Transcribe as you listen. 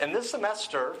And this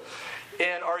semester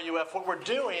in RUF, what we're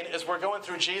doing is we're going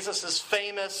through Jesus'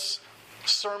 famous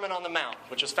Sermon on the Mount,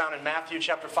 which is found in Matthew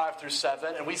chapter 5 through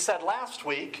 7. And we said last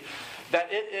week that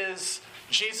it is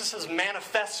Jesus'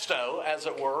 manifesto, as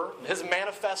it were, his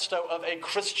manifesto of a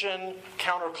Christian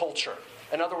counterculture.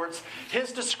 In other words,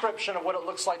 his description of what it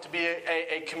looks like to be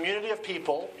a community of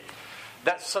people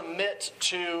that submit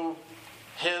to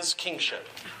his kingship.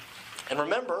 And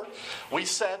remember, we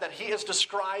said that he is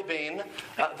describing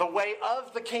the way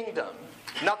of the kingdom,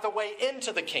 not the way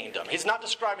into the kingdom. He's not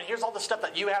describing, here's all the stuff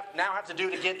that you now have to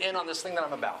do to get in on this thing that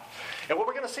I'm about. And what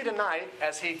we're going to see tonight,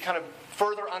 as he kind of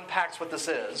further unpacks what this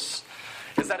is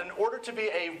that in order to be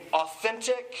an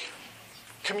authentic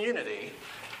community,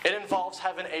 it involves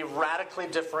having a radically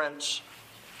different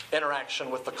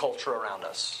interaction with the culture around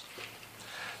us.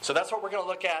 So that's what we're going to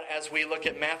look at as we look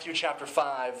at Matthew chapter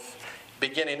 5,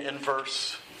 beginning in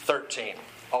verse 13.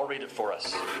 I'll read it for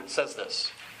us. It says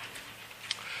this.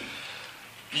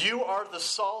 You are the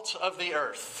salt of the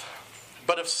earth.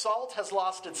 But if salt has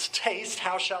lost its taste,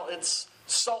 how shall its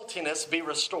saltiness be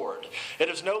restored? It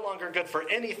is no longer good for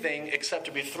anything except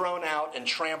to be thrown out and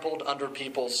trampled under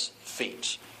people's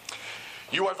feet.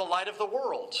 You are the light of the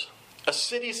world. A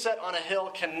city set on a hill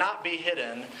cannot be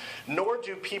hidden, nor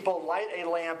do people light a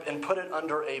lamp and put it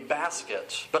under a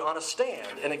basket, but on a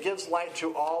stand, and it gives light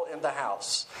to all in the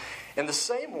house. In the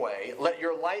same way, let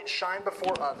your light shine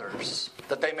before others,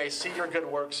 that they may see your good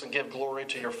works and give glory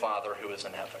to your Father who is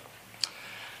in heaven.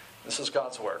 This is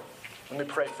God's word. Let me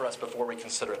pray for us before we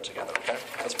consider it together, okay?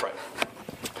 Let's pray.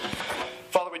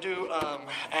 Father, we do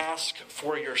ask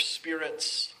for your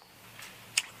Spirit's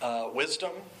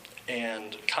wisdom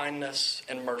and kindness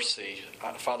and mercy.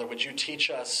 Father, would you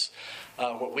teach us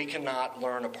what we cannot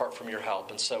learn apart from your help?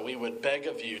 And so we would beg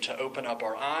of you to open up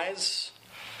our eyes,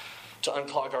 to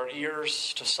unclog our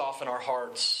ears, to soften our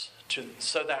hearts,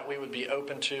 so that we would be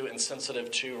open to and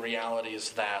sensitive to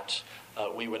realities that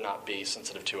we would not be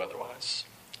sensitive to otherwise.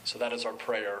 So that is our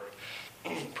prayer.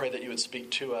 Pray that you would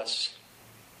speak to us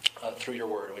through your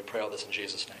word. And we pray all this in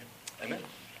Jesus' name. Amen.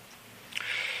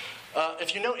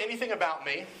 If you know anything about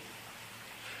me,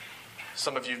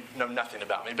 some of you know nothing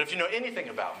about me, but if you know anything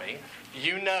about me,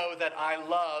 you know that I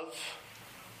love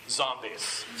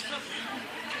zombies.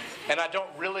 And I don't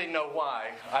really know why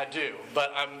I do,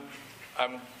 but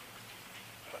I'm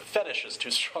fetish is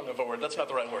too strong of a word. That's not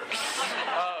the right word.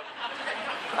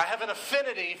 I have an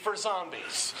affinity for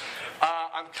zombies.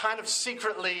 I'm kind of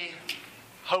secretly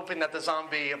hoping that the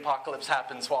zombie apocalypse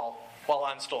happens while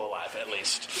I'm still alive, at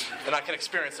least. And I can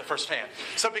experience it firsthand.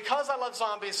 So because I love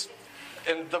zombies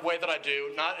in the way that I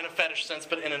do, not in a fetish sense,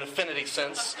 but in an affinity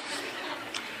sense,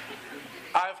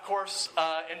 I, of course,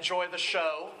 enjoy the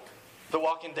show The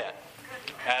Walking Dead,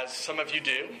 as some of you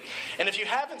do. And if you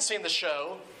haven't seen the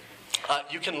show,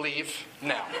 you can leave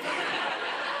now.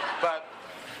 But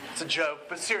it's a joke.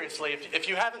 But seriously, if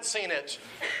you haven't seen it,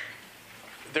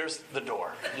 there's the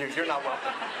door. You're not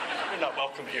welcome. You're not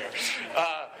welcome here.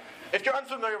 If you're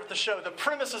unfamiliar with the show, the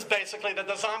premise is basically that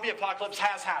the zombie apocalypse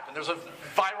has happened. There's a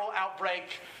viral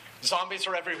outbreak. Zombies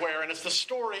are everywhere, and it's the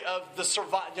story of the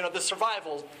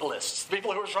survivalists, the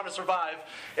people who are trying to survive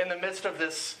in the midst of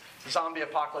this zombie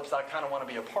apocalypse that I kind of want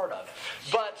to be a part of.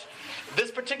 But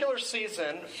this particular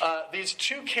season, these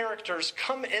two characters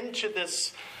come into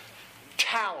this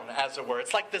town, as it were.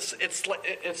 It's like this. It's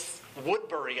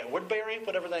Woodbury,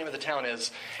 whatever the name of the town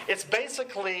is. It's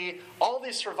basically all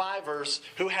these survivors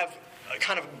who have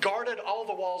kind of guarded all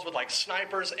the walls with like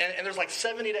snipers, and there's like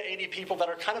 70 to 80 people that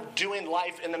are kind of doing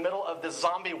life in the middle of this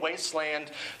zombie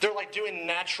wasteland. They're like doing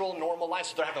natural, normal life.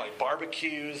 So they're having like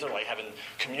barbecues, they're like having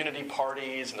community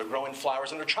parties, and they're growing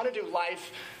flowers, and they're trying to do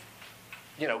life,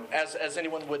 as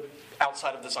anyone would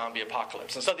outside of the zombie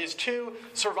apocalypse. And so these two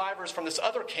survivors from this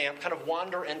other camp kind of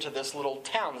wander into this little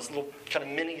town, this little kind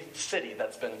of mini city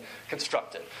that's been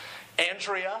constructed.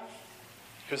 Andrea,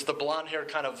 who's the blonde-haired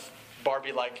kind of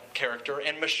Barbie-like character,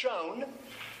 and Michonne,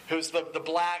 who's the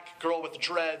black girl with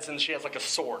dreads, and she has like a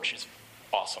sword. She's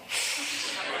awesome.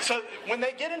 So when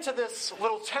they get into this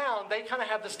little town, they kind of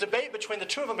have this debate between the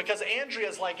two of them, because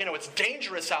Andrea's like, it's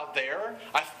dangerous out there.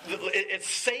 It's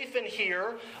safe in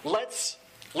here. Let's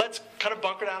kind of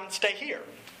bunker down and stay here.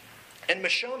 And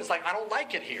Michonne is like, I don't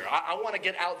like it here. I want to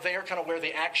get out there, kind of where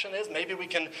the action is. Maybe we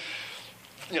can,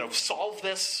 solve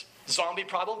this zombie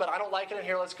problem, but I don't like it in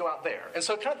here. Let's go out there. And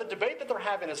so kind of the debate that they're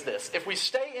having is this. If we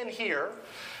stay in here,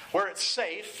 where it's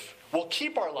safe, we'll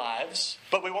keep our lives,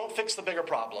 but we won't fix the bigger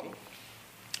problem.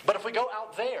 But if we go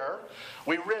out there,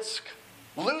 we risk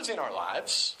losing our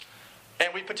lives,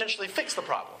 and we potentially fix the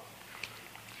problem.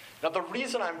 Now, the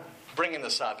reason I'm bringing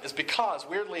this up is because,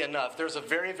 weirdly enough, there's a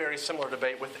very, very similar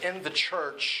debate within the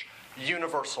church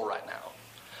universal right now.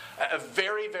 A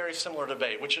very, very similar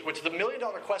debate, which the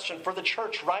million-dollar question for the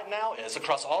church right now is,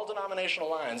 across all denominational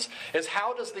lines, is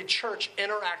how does the church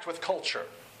interact with culture?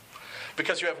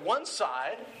 Because you have one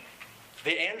side,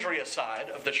 the Andrea side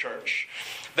of the church,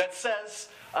 that says,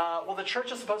 well, the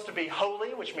church is supposed to be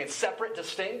holy, which means separate,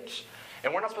 distinct,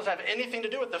 and we're not supposed to have anything to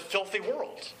do with the filthy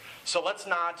world. So let's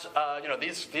not,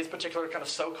 these particular kind of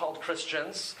so-called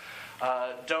Christians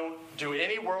don't do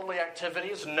any worldly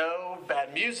activities, no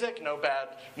bad music, no bad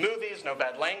movies, no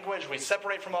bad language. We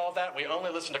separate from all of that. We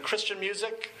only listen to Christian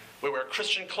music. We wear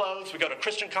Christian clothes. We go to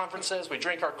Christian conferences. We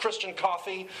drink our Christian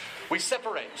coffee. We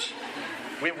separate.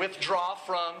 We withdraw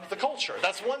from the culture.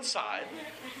 That's one side.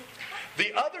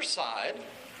 The other side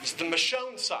is the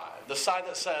Michonne side, the side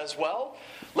that says, well,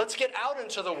 let's get out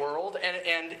into the world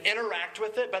and interact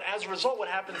with it. But as a result, what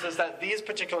happens is that these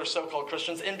particular so-called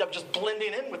Christians end up just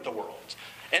blending in with the world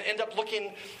and end up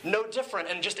looking no different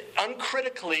and just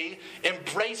uncritically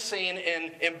embracing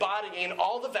and embodying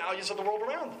all the values of the world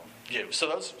around you. So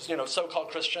those, so-called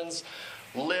Christians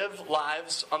live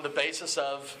lives on the basis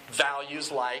of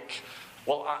values like,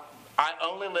 well, I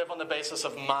only live on the basis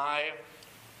of my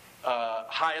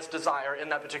highest desire in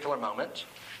that particular moment,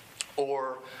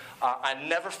 or I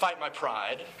never fight my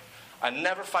pride, I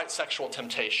never fight sexual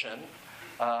temptation,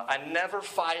 I never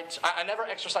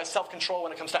exercise self-control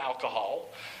when it comes to alcohol,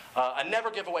 I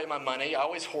never give away my money, I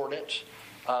always hoard it,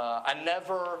 I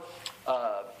never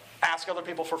ask other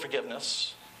people for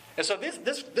forgiveness. And so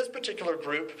this particular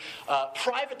group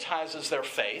privatizes their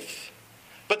faith,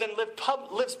 but then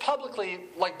lives publicly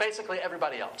like basically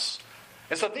everybody else.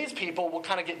 And so these people will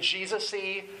kind of get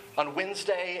Jesus-y on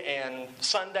Wednesday and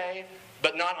Sunday,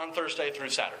 but not on Thursday through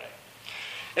Saturday.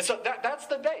 And so that's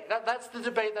the debate. That's the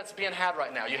debate that's being had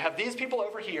right now. You have these people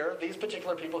over here, these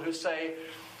particular people who say,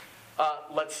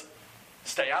 let's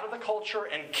stay out of the culture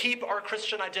and keep our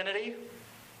Christian identity.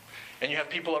 And you have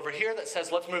people over here that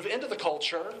says, let's move into the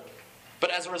culture,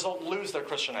 but as a result lose their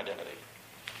Christian identity.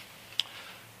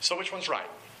 So which one's right?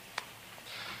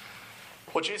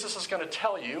 Well, Jesus is going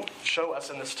to show us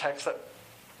in this text that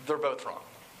they're both wrong.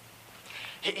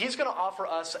 He's going to offer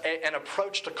us an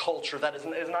approach to culture that is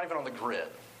not even on the grid.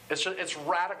 It's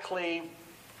radically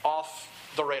off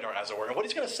the radar, as it were. And what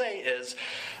he's going to say is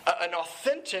an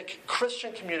authentic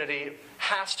Christian community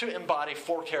has to embody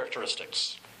 4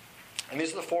 characteristics. And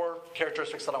these are the 4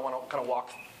 characteristics that I want to kind of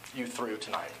walk you through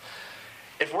tonight.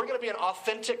 If we're going to be an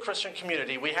authentic Christian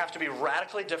community, we have to be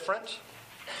radically different,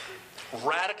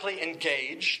 radically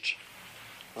engaged,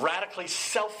 radically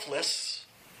selfless,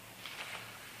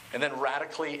 and then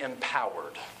radically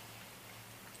empowered.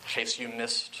 In case you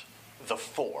missed the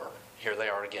 4, here they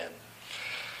are again.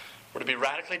 We're to be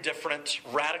radically different,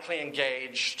 radically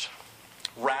engaged,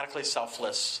 radically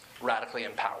selfless, radically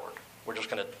empowered. We're just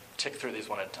going to tick through these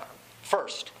one at a time.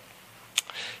 First,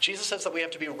 Jesus says that we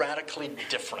have to be radically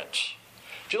different.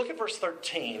 If you look at verse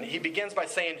 13, he begins by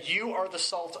saying, you are the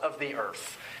salt of the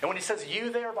earth. And when he says you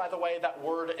there, by the way, that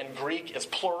word in Greek is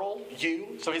plural,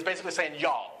 you. So he's basically saying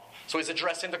y'all. So he's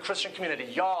addressing the Christian community.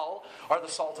 Y'all are the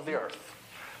salt of the earth.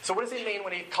 So what does he mean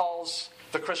when he calls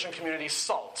the Christian community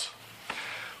salt?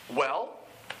 Well,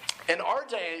 in our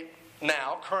day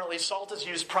now, currently, salt is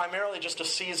used primarily just to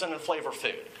season and flavor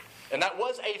food. And that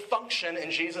was a function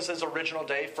in Jesus' original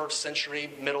day, 1st century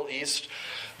Middle East.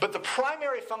 But the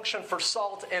primary function for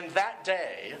salt in that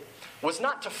day was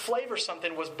not to flavor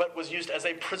something, but was used as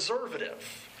a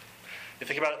preservative. You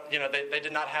think about it, they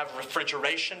did not have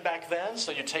refrigeration back then,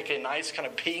 so you take a nice kind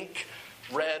of pink,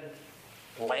 red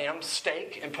lamb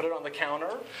steak and put it on the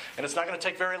counter, and it's not going to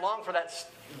take very long for that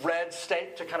red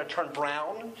steak to kind of turn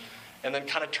brown, and then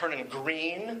kind of turning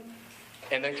green,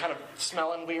 and then kind of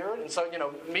smelling weird. And so,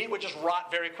 meat would just rot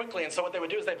very quickly. And so what they would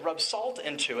do is they'd rub salt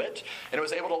into it, and it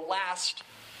was able to last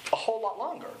a whole lot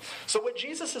longer. So what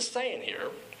Jesus is saying here,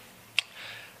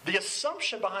 the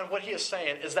assumption behind what he is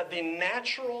saying is that the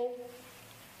natural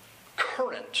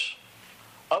current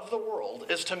of the world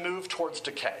is to move towards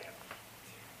decay.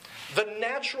 The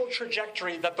natural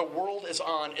trajectory that the world is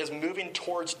on is moving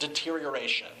towards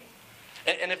deterioration.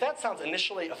 And if that sounds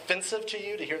initially offensive to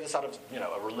you to hear this out of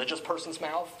a religious person's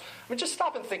mouth, just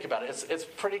stop and think about it. It's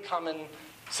pretty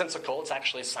commonsensical. It's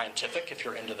actually scientific if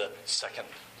you're into the second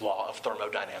law of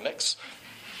thermodynamics.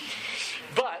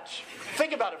 But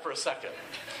think about it for a second.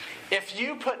 If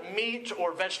you put meat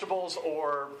or vegetables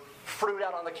or fruit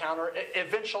out on the counter,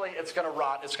 eventually it's going to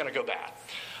rot. It's going to go bad.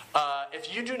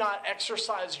 If you do not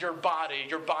exercise your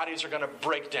bodies are going to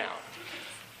break down.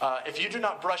 If you do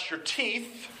not brush your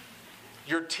teeth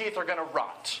are going to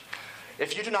rot.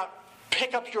 If you do not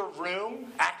pick up your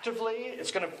room actively,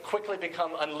 it's going to quickly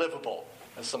become unlivable,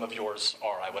 as some of yours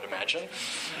are, I would imagine.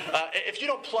 If you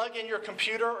don't plug in your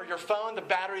computer or your phone, the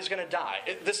battery's going to die.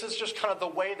 This is just kind of the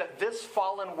way that this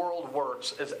fallen world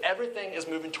works, is everything is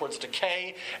moving towards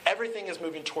decay, everything is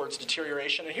moving towards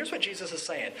deterioration. And here's what Jesus is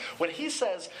saying. When he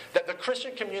says that the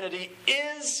Christian community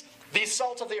is the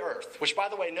salt of the earth, which, by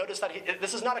the way, notice that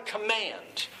this is not a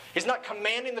command. He's not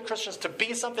commanding the Christians to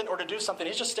be something or to do something.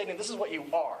 He's just stating this is what you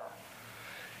are.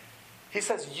 He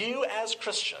says you as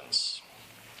Christians,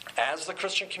 as the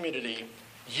Christian community,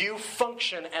 you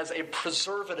function as a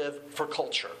preservative for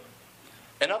culture.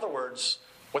 In other words,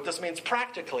 what this means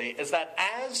practically is that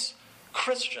as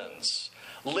Christians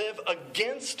live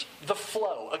against the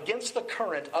flow, against the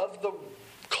current of the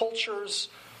culture's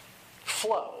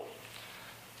flow,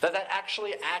 that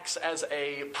actually acts as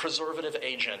a preservative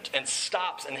agent and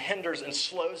stops and hinders and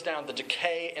slows down the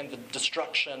decay and the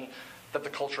destruction that the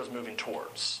culture is moving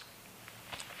towards.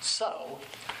 So,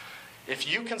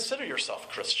 if you consider yourself a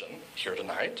Christian here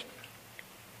tonight,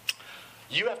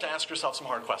 you have to ask yourself some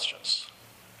hard questions.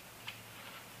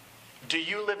 Do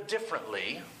you live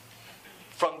differently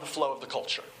from the flow of the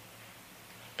culture?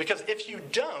 Because if you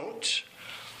don't,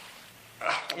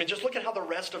 I mean, just look at how the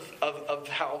rest of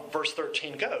how verse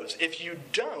 13 goes. If you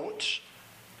don't,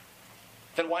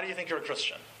 then why do you think you're a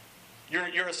Christian?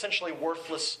 You're essentially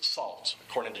worthless salt,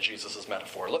 according to Jesus'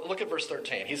 metaphor. Look at verse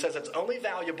 13. He says it's only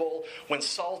valuable when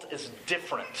salt is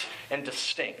different and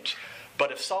distinct.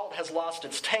 But if salt has lost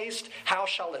its taste, how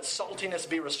shall its saltiness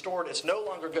be restored? It's no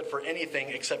longer good for anything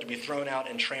except to be thrown out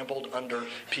and trampled under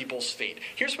people's feet.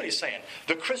 Here's what he's saying.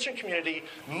 The Christian community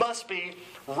must be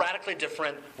radically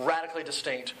different, radically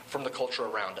distinct from the culture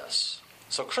around us.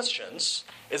 So Christians,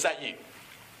 is that you?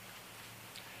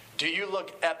 Do you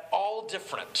look at all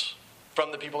different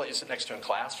from the people that you sit next to in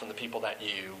class, from the people that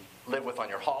you live with on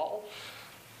your hall?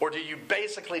 Or do you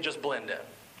basically just blend in?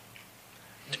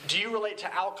 Do you relate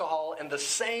to alcohol in the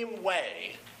same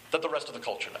way that the rest of the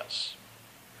culture does?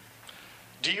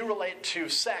 Do you relate to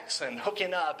sex and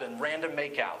hooking up and random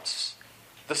makeouts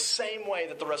the same way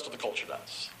that the rest of the culture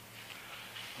does?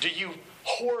 Do you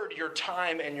hoard your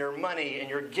time and your money and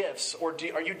your gifts? Or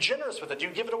are you generous with it? Do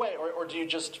you give it away? Or do you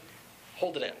just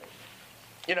hold it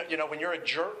in? You know, when you're a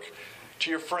jerk to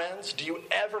your friends, do you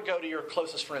ever go to your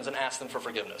closest friends and ask them for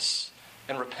forgiveness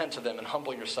and repent to them and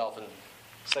humble yourself and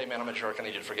say, man, I'm a jerk, I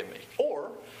need you to forgive me? Or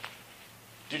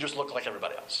do you just look like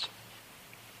everybody else?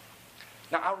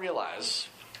 Now, I realize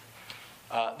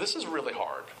this is really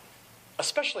hard,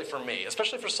 especially for me,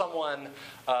 especially for someone,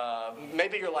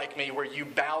 maybe you're like me, where you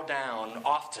bow down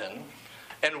often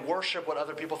and worship what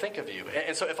other people think of you.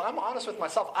 And so if I'm honest with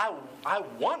myself, I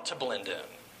want to blend in.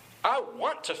 I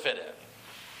want to fit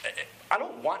in. I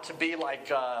don't want to be like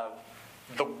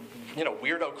the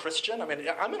weirdo Christian. I mean,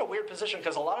 I'm in a weird position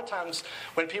because a lot of times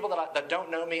when people that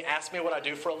don't know me ask me what I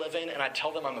do for a living and I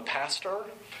tell them I'm a pastor,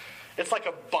 it's like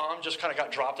a bomb just kind of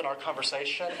got dropped in our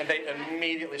conversation and they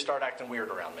immediately start acting weird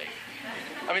around me.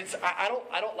 I mean, I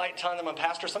don't like telling them I'm a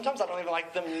pastor. Sometimes I don't even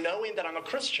like them knowing that I'm a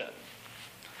Christian.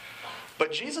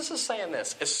 But Jesus is saying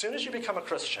this: as soon as you become a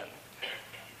Christian,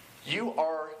 you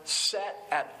are set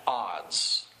at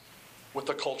odds with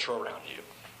the culture around you.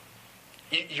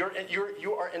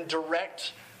 You are in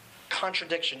direct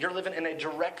contradiction. You're living in a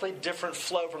directly different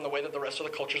flow from the way that the rest of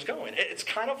the culture is going. It's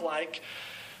kind of like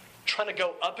trying to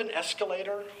go up an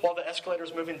escalator while the escalator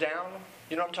is moving down.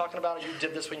 You know what I'm talking about? You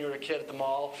did this when you were a kid at the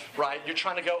mall, right? You're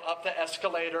trying to go up the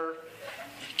escalator.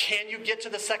 Can you get to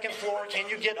the second floor? Can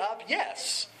you get up?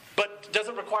 Yes. But does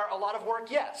it require a lot of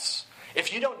work? Yes.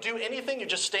 If you don't do anything, you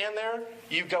just stand there,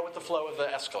 you go with the flow of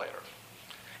the escalator.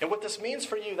 And what this means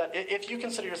for you, that if you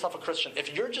consider yourself a Christian,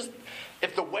 if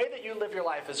the way that you live your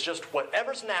life is just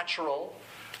whatever's natural,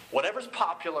 whatever's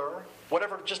popular,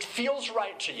 whatever just feels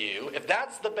right to you, if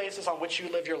that's the basis on which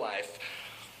you live your life,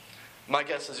 my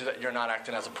guess is that you're not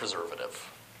acting as a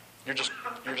preservative. You're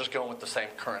just going with the same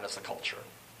current as the culture.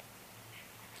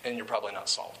 And you're probably not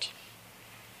salt.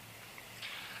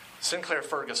 Sinclair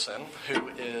Ferguson, who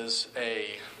is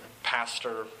a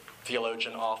pastor,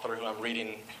 theologian, author, who I'm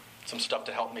reading some stuff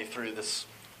to help me through this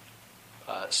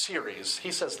series,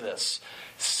 he says this: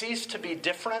 cease to be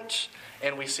different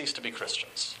and we cease to be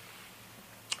Christians.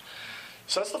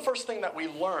 So that's the first thing that we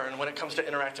learn when it comes to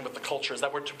interacting with the culture, is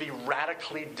that we're to be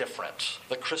radically different.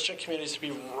 The Christian community is to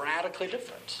be radically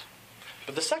different.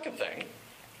 But the second thing,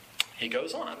 he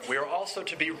goes on, we are also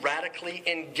to be radically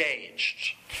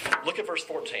engaged. Look at verse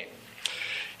 14.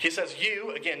 He says,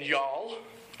 you, again, y'all,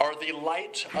 are the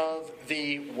light of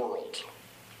the world.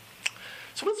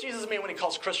 So what does Jesus mean when he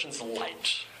calls Christians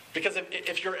light? Because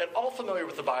if you're at all familiar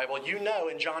with the Bible, you know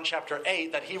in John chapter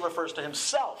 8 that he refers to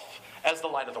himself as the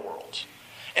light of the world.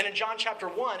 And in John chapter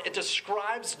 1, it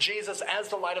describes Jesus as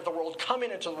the light of the world,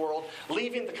 coming into the world,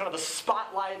 leaving the kind of the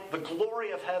spotlight, the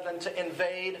glory of heaven to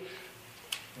invade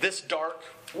this dark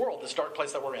world, this dark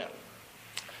place that we're in.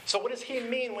 So what does he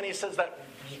mean when he says that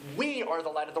we are the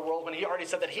light of the world, when he already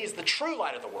said that he's the true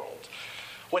light of the world?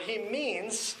 What he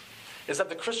means is that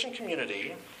the Christian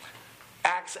community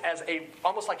acts as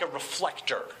almost like a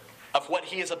reflector of what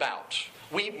he is about.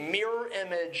 We mirror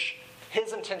image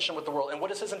his intention with the world. And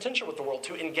what is his intention with the world?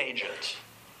 To engage it.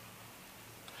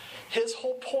 His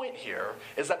whole point here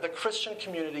is that the Christian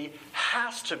community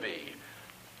has to be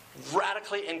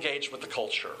radically engaged with the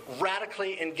culture.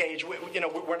 Radically engaged.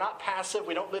 We're not passive.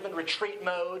 We don't live in retreat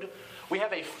mode. We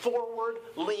have a forward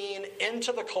lean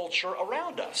into the culture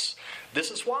around us. This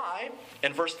is why,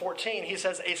 in verse 14, he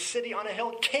says, a city on a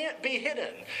hill can't be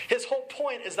hidden. His whole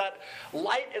point is that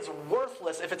light is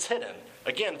worthless if it's hidden.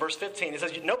 Again, verse 15, he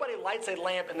says, nobody lights a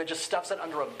lamp and then just stuffs it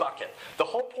under a bucket. The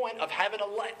whole point of having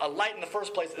a light in the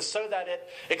first place is so that it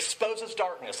exposes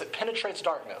darkness. It penetrates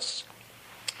darkness.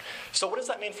 So what does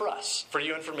that mean for us, for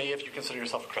you and for me, if you consider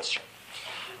yourself a Christian?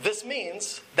 This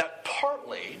means that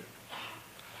partly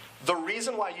the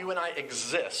reason why you and I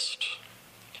exist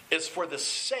is for the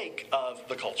sake of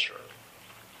the culture,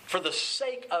 for the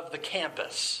sake of the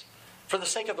campus, for the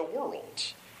sake of the world.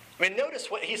 I mean, notice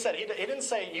what he said. He didn't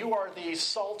say you are the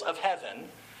salt of heaven.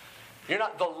 You're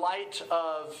not the light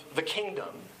of the kingdom.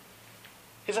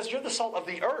 He says you're the salt of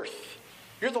the earth.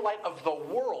 You're the light of the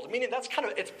world, meaning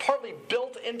it's partly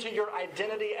built into your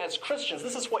identity as Christians.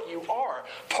 This is what you are.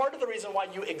 Part of the reason why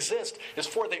you exist is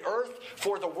for the earth,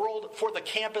 for the world, for the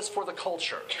campus, for the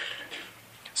culture.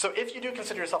 So if you do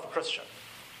consider yourself a Christian,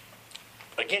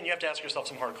 again, you have to ask yourself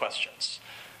some hard questions.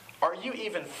 Are you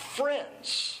even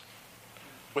friends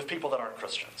with people that aren't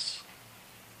Christians?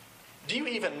 Do you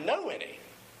even know any?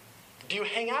 Do you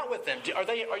hang out with them?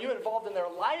 Are you involved in their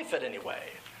life in any way?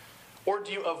 Or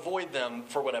do you avoid them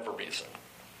for whatever reason?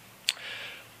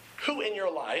 Who in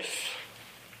your life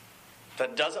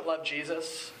that doesn't love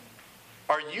Jesus,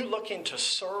 are you looking to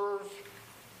serve,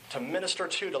 to minister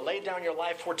to lay down your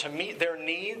life for, to meet their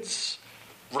needs,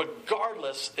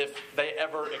 regardless if they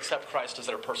ever accept Christ as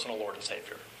their personal Lord and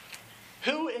Savior?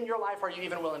 Who in your life are you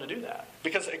even willing to do that?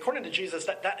 Because according to Jesus,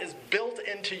 that is built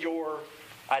into your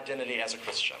identity as a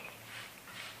Christian.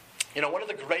 One of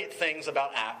the great things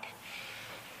about App,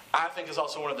 I think, is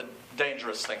also one of the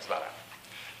dangerous things about it.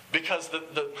 Because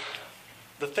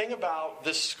the thing about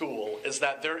this school is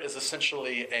that there is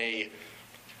essentially a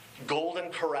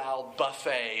golden corral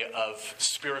buffet of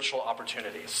spiritual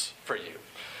opportunities for you.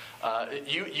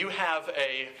 You have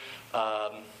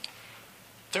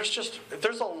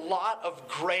there's a lot of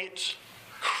great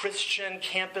Christian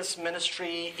campus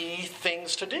ministry-y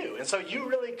things to do. And so you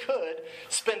really could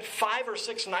spend 5 or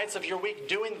 6 nights of your week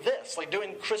doing this, like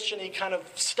doing Christian-y kind of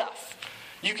stuff.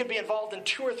 You could be involved in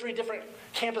 2 or 3 different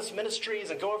campus ministries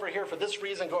and go over here for this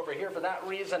reason, go over here for that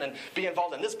reason, and be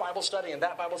involved in this Bible study and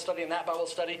that Bible study and that Bible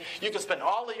study. You could spend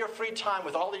all of your free time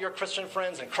with all of your Christian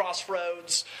friends in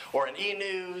Crossroads or in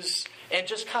E-News and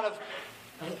just kind of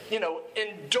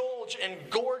indulge and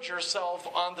gorge yourself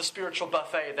on the spiritual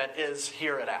buffet that is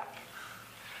here at App.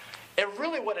 And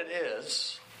really what it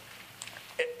is,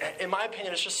 in my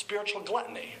opinion, it's just spiritual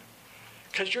gluttony.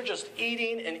 Because you're just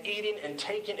eating and eating and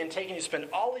taking and taking. You spend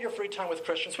all of your free time with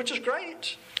Christians, which is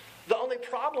great. The only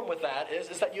problem with that is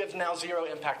that you have now zero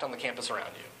impact on the campus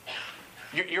around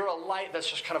you. You're a light that's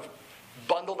just kind of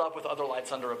bundled up with other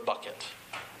lights under a bucket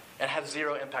and have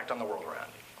zero impact on the world around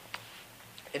you.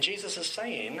 And Jesus is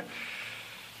saying,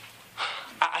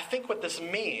 I think what this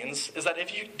means is that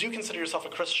if you do consider yourself a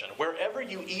Christian, wherever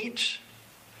you eat,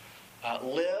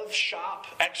 live, shop,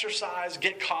 exercise,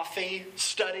 get coffee,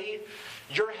 study,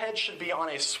 your head should be on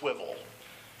a swivel.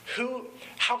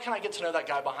 How can I get to know that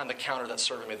guy behind the counter that's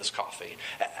serving me this coffee?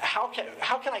 How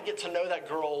can I get to know that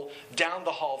girl down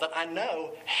the hall that I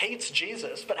know hates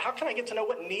Jesus, but how can I get to know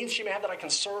what needs she may have that I can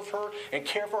serve her and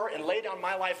care for her and lay down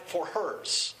my life for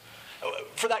hers?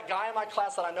 For that guy in my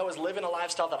class that I know is living a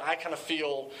lifestyle that I kind of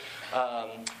feel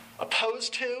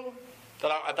opposed to,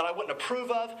 that I wouldn't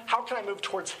approve of, how can I move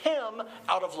towards him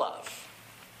out of love?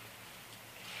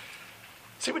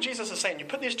 See what Jesus is saying? You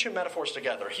put these two metaphors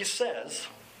together. He says,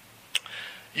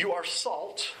 you are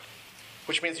salt,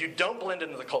 which means you don't blend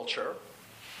into the culture,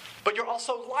 but you're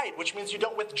also light, which means you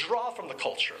don't withdraw from the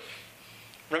culture.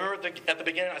 Remember at the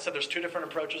beginning I said there's 2 different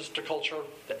approaches to culture,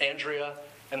 the Andrea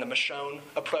and the Michonne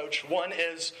approach. One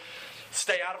is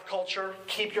stay out of culture,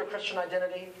 keep your Christian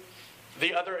identity.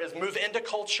 The other is move into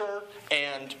culture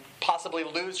and possibly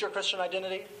lose your Christian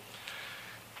identity.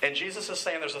 And Jesus is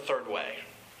saying there's a third way.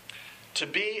 To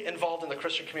be involved in the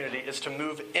Christian community is to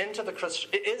move into the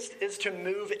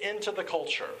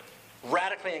culture,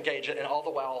 radically engage it, and all the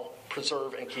while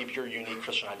preserve and keep your unique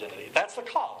Christian identity. That's the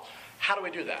call. How do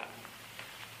we do that?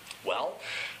 Well,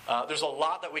 there's a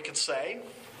lot that we could say,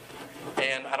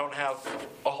 and I don't have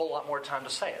a whole lot more time to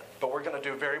say it, but we're going to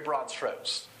do very broad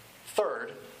strokes.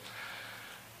 Third,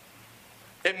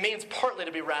 it means partly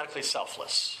to be radically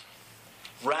selfless.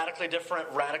 Radically different,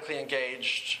 radically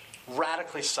engaged,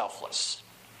 radically selfless.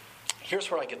 Here's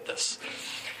where I get this.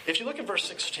 If you look at verse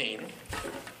 16,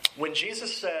 when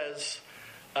Jesus says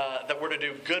that we're to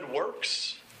do good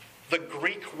works, the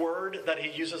Greek word that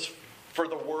he uses for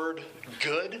the word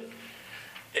good,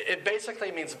 it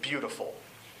basically means beautiful.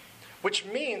 Which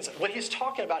means what he's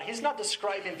talking about, he's not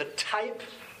describing the type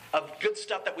of good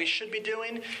stuff that we should be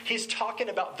doing. He's talking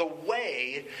about the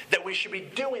way that we should be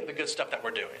doing the good stuff that we're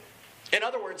doing. In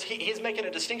other words, he's making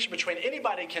a distinction between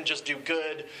anybody can just do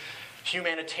good,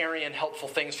 humanitarian, helpful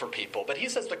things for people. But he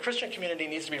says the Christian community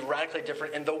needs to be radically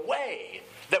different in the way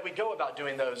that we go about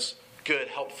doing those good,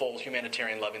 helpful,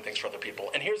 humanitarian, loving things for other people.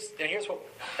 And here's what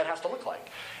it has to look like.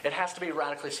 It has to be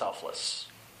radically selfless.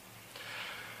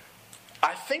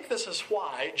 I think this is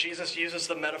why Jesus uses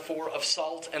the metaphor of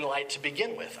salt and light to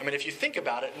begin with. I mean, if you think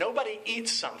about it, nobody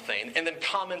eats something and then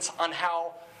comments on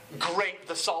how great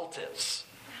the salt is.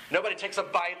 Nobody takes a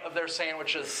bite of their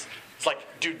sandwiches. It's like,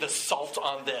 dude, the salt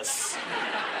on this.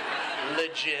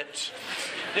 Legit.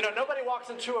 Nobody walks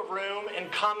into a room and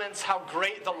comments how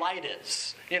great the light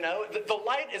is. The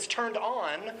light is turned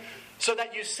on so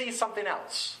that you see something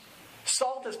else.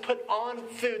 Salt is put on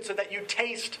food so that you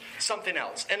taste something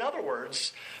else. In other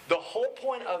words, the whole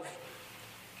point of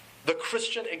the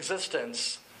Christian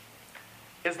existence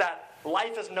is that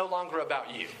life is no longer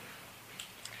about you.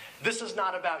 This is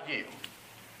not about you.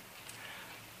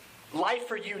 Life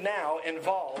for you now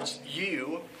involves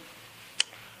you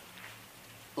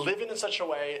living in such a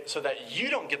way so that you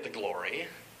don't get the glory,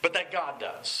 but that God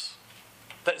does.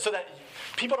 So that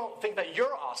people don't think that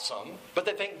you're awesome, but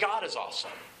they think God is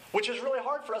awesome. Which is really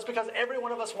hard for us because every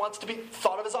one of us wants to be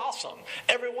thought of as awesome.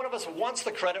 Every one of us wants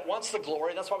the credit, wants the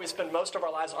glory. That's why we spend most of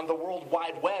our lives on the World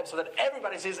Wide Web, so that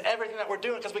everybody sees everything that we're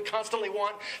doing, because we constantly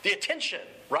want the attention,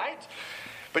 right?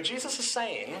 But Jesus is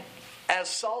saying, as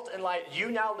salt and light,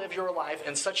 you now live your life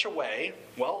in such a way.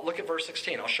 Well, look at verse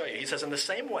 16. I'll show you. He says, in the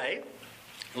same way,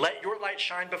 let your light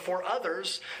shine before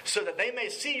others so that they may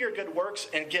see your good works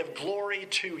and give glory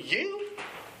to you?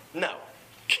 No.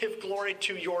 Give glory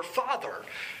to your Father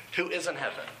who is in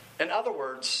heaven. In other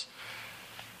words,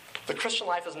 the Christian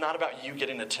life is not about you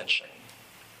getting attention.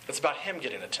 It's about Him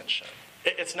getting attention.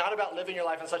 It's not about living your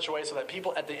life in such a way so that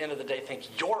people at the end of the day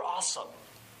think you're awesome.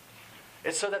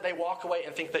 It's so that they walk away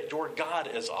and think that your God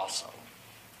is awesome.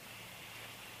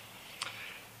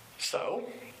 So,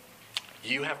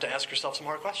 you have to ask yourself some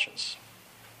hard questions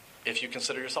if you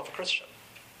consider yourself a Christian.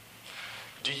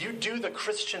 Do you do the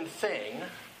Christian thing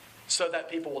so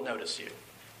that people will notice you?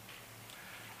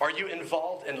 Are you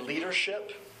involved in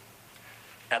leadership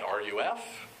at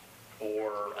RUF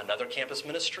or another campus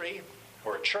ministry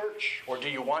or a church? Or do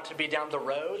you want to be down the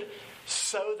road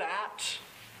so that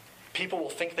people will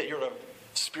think that you're a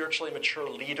spiritually mature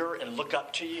leader and look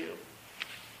up to you?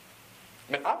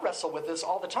 I mean, I wrestle with this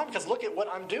all the time because look at what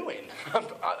I'm doing.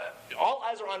 All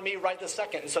eyes are on me right this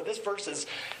second. And so this verse is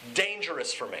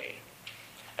dangerous for me.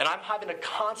 And I'm having to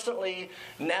constantly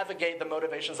navigate the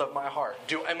motivations of my heart.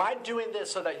 Am I doing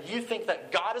this so that you think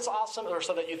that God is awesome, or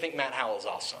so that you think Matt Howell is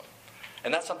awesome?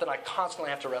 And that's something I constantly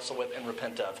have to wrestle with and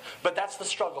repent of. But that's the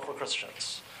struggle for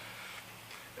Christians.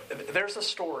 There's a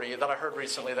story that I heard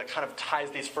recently that kind of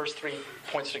ties these first 3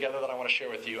 points together that I want to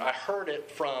share with you. I heard it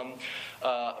from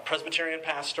a Presbyterian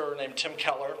pastor named Tim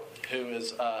Keller, who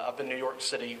is up in New York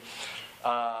City.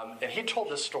 And he told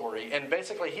this story, and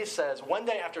basically he says, one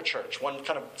day after church, one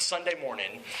kind of Sunday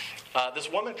morning,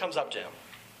 this woman comes up to him.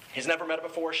 He's never met her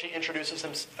before. She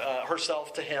introduces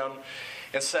herself to him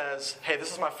and says, hey,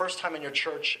 this is my first time in your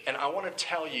church, and I want to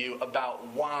tell you about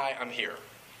why I'm here.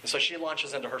 And so she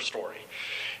launches into her story.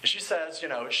 And she says,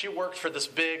 she worked for this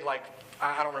big,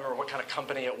 I don't remember what kind of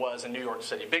company it was in New York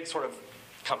City, big sort of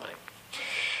company.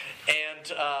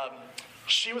 And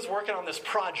she was working on this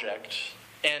project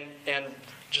and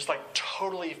just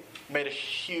totally made a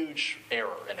huge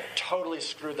error in it. Totally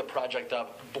screwed the project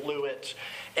up, blew it.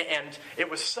 And it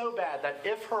was so bad that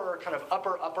if her kind of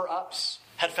upper-ups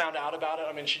had found out about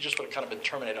it, she just would have kind of been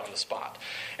terminated on the spot.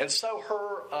 And so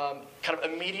her kind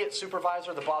of immediate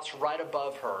supervisor, the boss right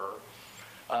above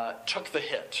her, took the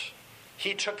hit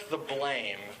he took the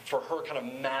blame for her kind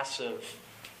of massive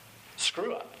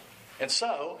screw up. And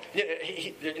so,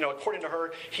 according to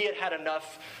her, he had had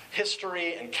enough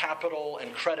history and capital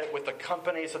and credit with the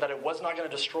company so that it was not going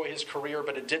to destroy his career,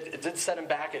 but it did set him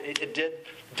back. It did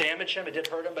damage him. It did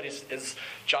hurt him, but his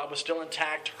job was still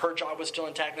intact. Her job was still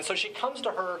intact. And so she comes to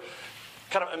her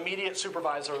kind of immediate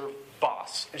supervisor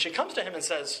boss, and she comes to him and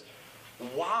says,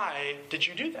 "Why did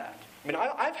you do that?" I mean,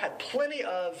 I've had plenty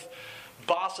of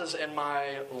bosses in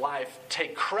my life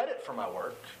take credit for my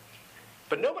work,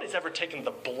 but nobody's ever taken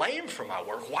the blame for my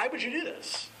work. Why would you do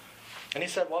this? And he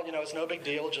said, "Well, it's no big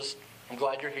deal. Just, I'm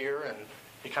glad you're here." And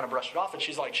he kind of brushed it off. And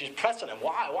she's pressing him.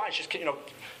 Why? She's,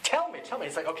 tell me.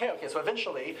 He's like, okay. So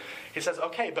eventually he says,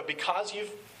 "Okay, but because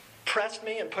you've pressed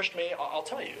me and pushed me, I'll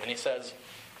tell you." And he says,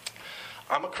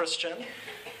 "I'm a Christian,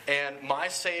 and my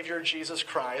Savior, Jesus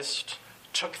Christ,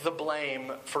 took the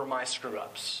blame for my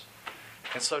screw-ups.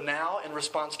 And so now, in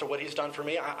response to what he's done for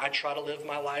me, I try to live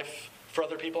my life for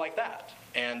other people like that.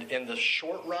 And in the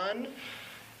short run,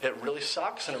 it really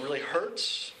sucks and it really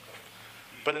hurts.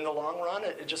 But in the long run,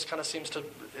 it just kind of seems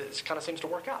to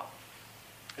work out."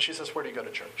 And she says, "Where do you go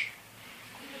to church?"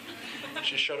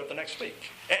 She showed up the next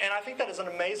week. And I think that is an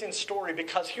amazing story,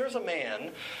 because here's a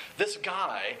man, this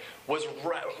guy was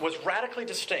radically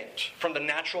distinct from the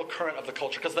natural current of the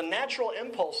culture. Because the natural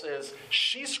impulse is,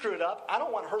 she screwed up. I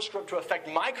don't want her screw up to affect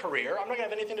my career. I'm not going to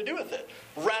have anything to do with it.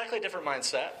 Radically different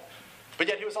mindset. But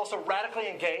yet he was also radically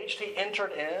engaged. He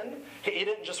entered in. He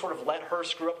didn't just sort of let her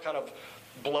screw up, kind of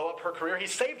blow up her career. He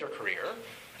saved her career.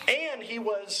 And he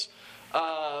was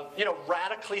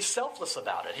radically selfless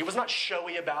about it. He was not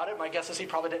showy about it. My guess is he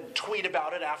probably didn't tweet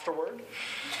about it afterward.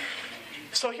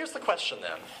 So here's the question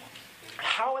then.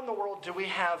 How in the world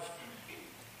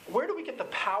where do we get the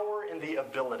power and the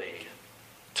ability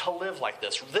to live like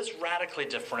this radically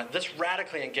different, this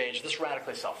radically engaged, this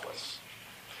radically selfless?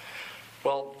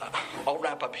 Well, I'll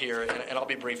wrap up here, and I'll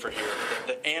be briefer here.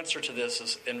 The answer to this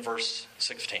is in verse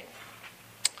 16.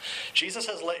 Jesus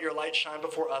says, "Let your light shine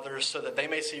before others so that they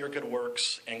may see your good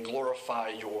works and glorify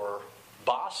your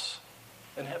boss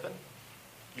in heaven,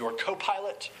 your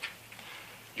co-pilot,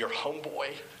 your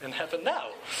homeboy in heaven."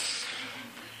 No.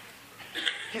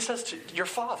 He says to your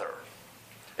Father.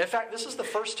 In fact, this is the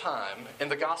first time in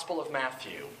the Gospel of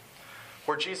Matthew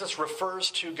where Jesus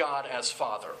refers to God as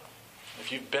Father.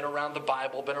 If you've been around the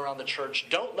Bible, been around the church,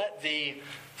 don't let the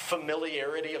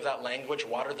familiarity of that language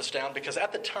water this down, because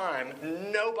at the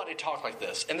time, nobody talked like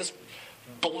this. And this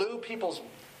blew people's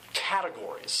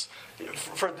categories.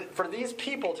 For these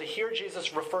people to hear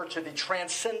Jesus refer to the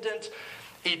transcendent,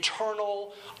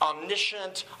 eternal,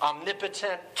 omniscient,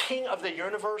 omnipotent King of the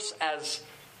universe as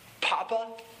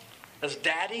Papa, as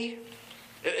Daddy,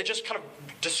 it just kind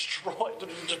of just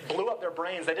blew up their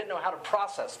brains. They didn't know how to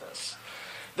process this.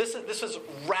 This is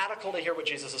radical to hear what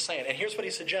Jesus is saying. And here's what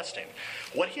he's suggesting.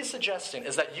 What he's suggesting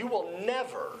is that you will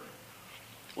never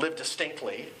live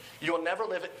distinctly, you will never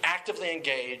live actively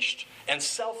engaged and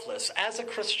selfless as a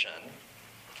Christian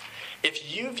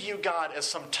if you view God as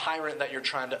some tyrant that you're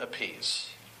trying to appease.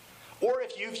 Or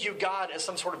if you view God as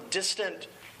some sort of distant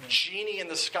genie in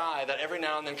the sky that every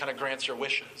now and then kind of grants your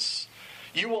wishes.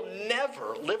 You will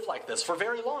never live like this, for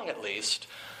very long at least,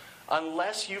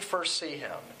 unless you first see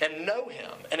him and know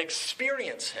him and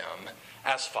experience him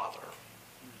as Father,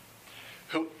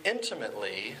 who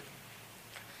intimately,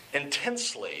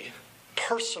 intensely,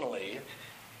 personally,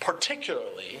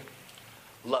 particularly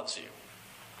loves you.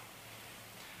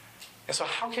 And so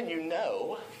how can you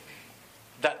know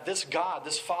that this God,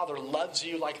 this Father, loves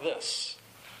you like this?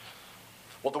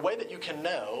 Well, the way that you can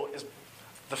know is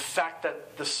the fact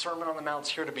that the Sermon on the Mount is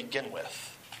here to begin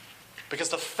with. Because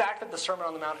the fact that the Sermon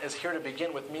on the Mount is here to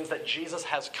begin with means that Jesus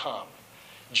has come.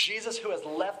 Jesus, who has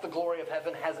left the glory of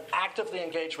heaven, has actively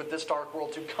engaged with this dark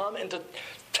world to come and to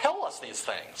tell us these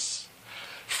things.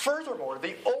 Furthermore,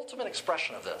 the ultimate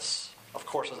expression of this, of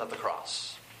course, is at the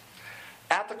cross.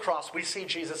 At the cross, we see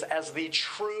Jesus as the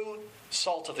true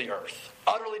salt of the earth,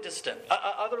 utterly distinct,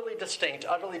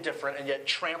 utterly different, and yet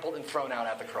trampled and thrown out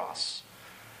at the cross.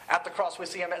 At the cross, we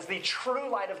see him as the true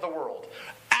light of the world,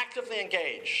 actively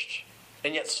engaged,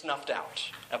 and yet snuffed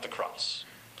out at the cross.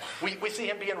 We see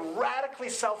him being radically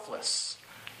selfless,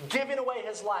 giving away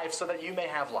his life so that you may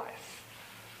have life.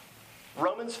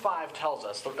 Romans 5 tells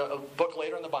us, a book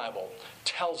later in the Bible,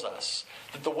 tells us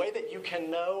that the way that you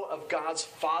can know of God's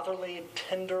fatherly,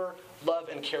 tender love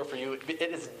and care for you, it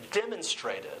is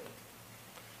demonstrated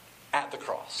at the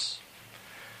cross.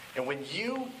 And when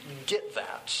you get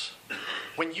that,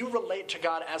 when you relate to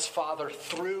God as Father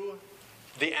through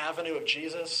the avenue of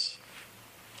Jesus,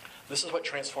 this is what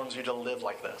transforms you to live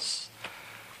like this.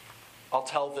 I'll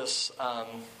tell this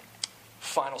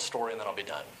final story and then I'll be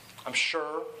done. I'm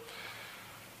sure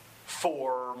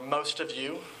for most of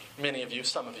you, many of you,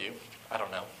 some of you, I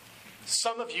don't know,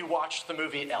 some of you watched the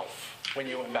movie Elf when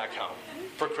you went back home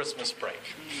for Christmas break,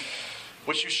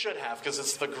 which you should have because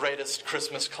it's the greatest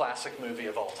Christmas classic movie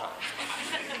of all time.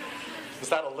 Is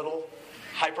that a little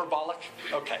hyperbolic?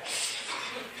 Okay.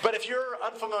 But if you're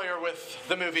unfamiliar with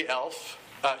the movie Elf,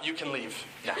 you can leave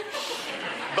now.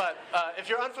 But if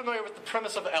you're unfamiliar with the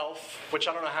premise of Elf, which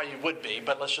I don't know how you would be,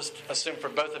 but let's just assume for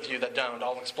both of you that don't,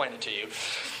 I'll explain it to you.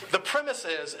 The premise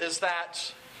is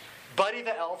that Buddy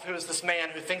the Elf, who is this man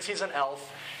who thinks he's an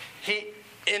elf, he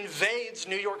invades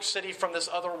New York City from this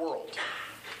other world.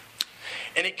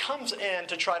 And he comes in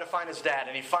to try to find his dad,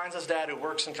 and he finds his dad who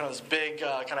works in kind of this big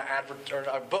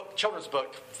children's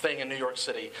book thing in New York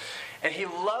City. And he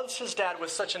loves his dad with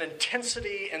such an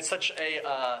intensity and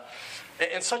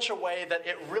in such a way that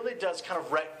it really does kind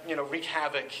of wreak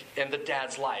havoc in the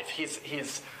dad's life.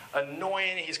 He's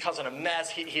annoying. He's causing a mess.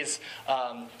 He's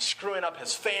screwing up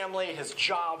his family, his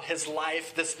job, his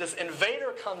life. This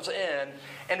invader comes in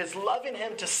and is loving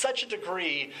him to such a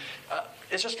degree,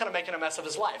 it's just kind of making a mess of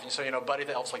his life. And so, Buddy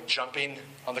the Elf's like jumping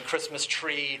on the Christmas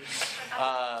tree.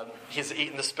 He's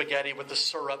eating the spaghetti with the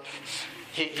syrup.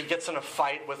 He gets in a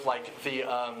fight with like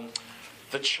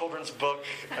the children's book,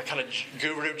 a kind of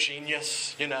guru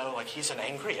genius, like he's an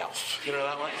angry elf. You know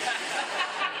that one?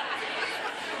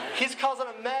 He's causing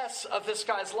a mess of this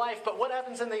guy's life, but what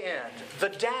happens in the end? The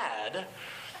dad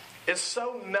is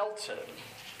so melted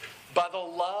by the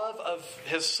love of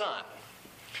his son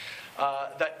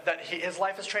that his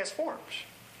life is transformed.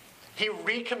 He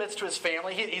recommits to his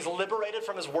family. He's liberated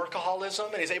from his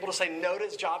workaholism, and he's able to say no to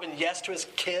his job and yes to his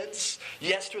kids,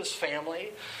 yes to his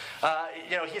family.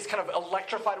 He's kind of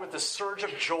electrified with this surge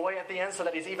of joy at the end, so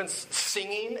that he's even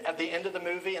singing at the end of the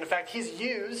movie. And in fact, he's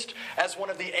used as one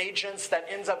of the agents that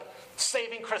ends up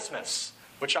saving Christmas,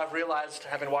 which I've realized,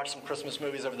 having watched some Christmas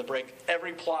movies over the break,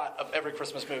 every plot of every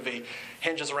Christmas movie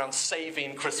hinges around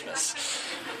saving Christmas.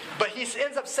 But he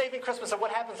ends up saving Christmas, and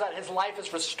what happens is that his life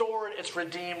is restored, it's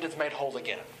redeemed, it's made whole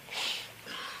again.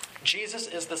 Jesus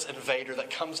is this invader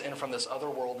that comes in from this other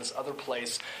world, this other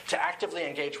place, to actively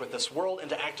engage with this world and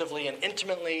to actively and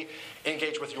intimately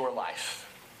engage with your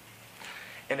life.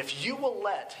 And if you will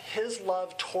let his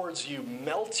love towards you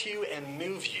melt you and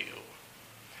move you,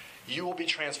 you will be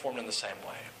transformed in the same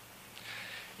way.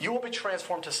 You will be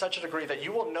transformed to such a degree that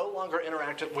you will no longer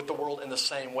interact with the world in the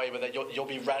same way, but that you'll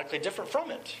be radically different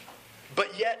from it.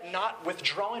 But yet not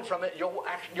withdrawing from it, you'll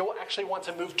actually want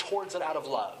to move towards it out of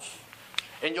love.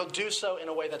 And you'll do so in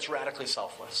a way that's radically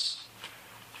selfless.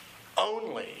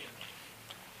 Only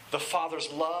the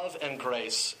Father's love and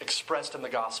grace expressed in the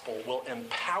gospel will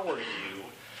empower you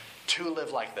to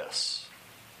live like this.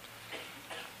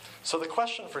 So the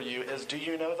question for you is, do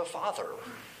you know the Father?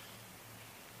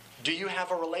 Do you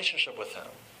have a relationship with him?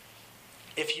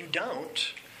 If you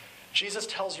don't, Jesus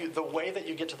tells you the way that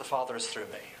you get to the Father is through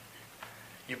me.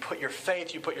 You put your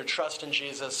faith, you put your trust in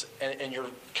Jesus, and your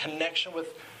connection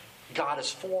with God is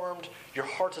formed, your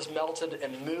heart is melted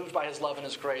and moved by his love and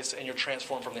his grace, and you're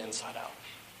transformed from the inside out.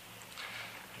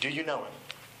 Do you know him?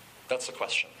 That's the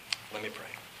question. Let me pray.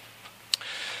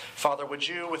 Father, would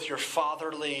you, with your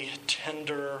fatherly,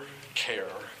 tender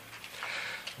care,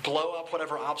 blow up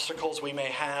whatever obstacles we may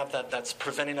have that's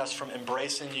preventing us from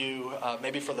embracing you,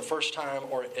 maybe for the first time,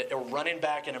 or running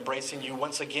back and embracing you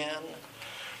once again.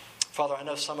 Father, I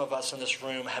know some of us in this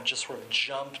room have just sort of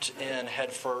jumped in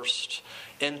headfirst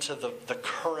into the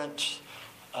current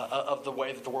of the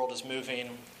way that the world is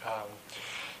moving.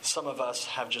 Some of us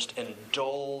have just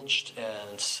indulged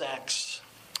in sex.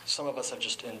 Some of us have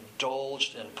just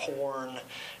indulged in porn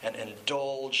and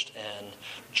indulged in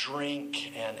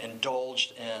drink and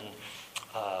indulged in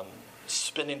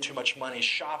spending too much money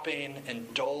shopping,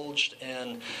 indulged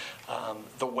in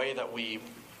the way that we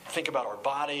think about our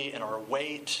body and our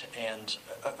weight. And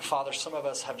Father, some of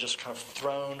us have just kind of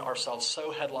thrown ourselves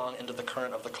so headlong into the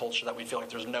current of the culture that we feel like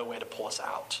there's no way to pull us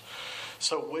out.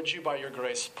 So would you, by your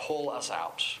grace, pull us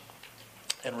out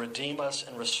and redeem us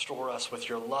and restore us with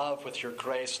your love, with your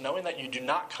grace, knowing that you do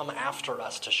not come after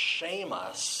us to shame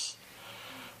us,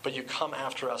 but you come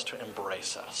after us to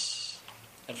embrace us.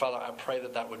 And Father, I pray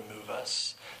that that would move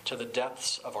us to the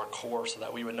depths of our core so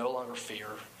that we would no longer fear.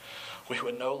 We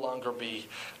would no longer be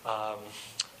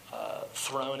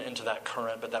thrown into that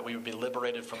current, but that we would be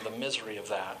liberated from the misery of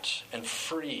that and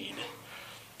freed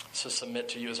to submit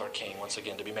to you as our King once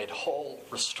again, to be made whole,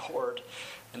 restored,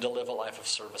 and to live a life of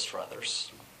service for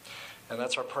others. And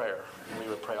that's our prayer. And we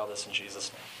would pray all this in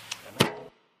Jesus' name. Amen.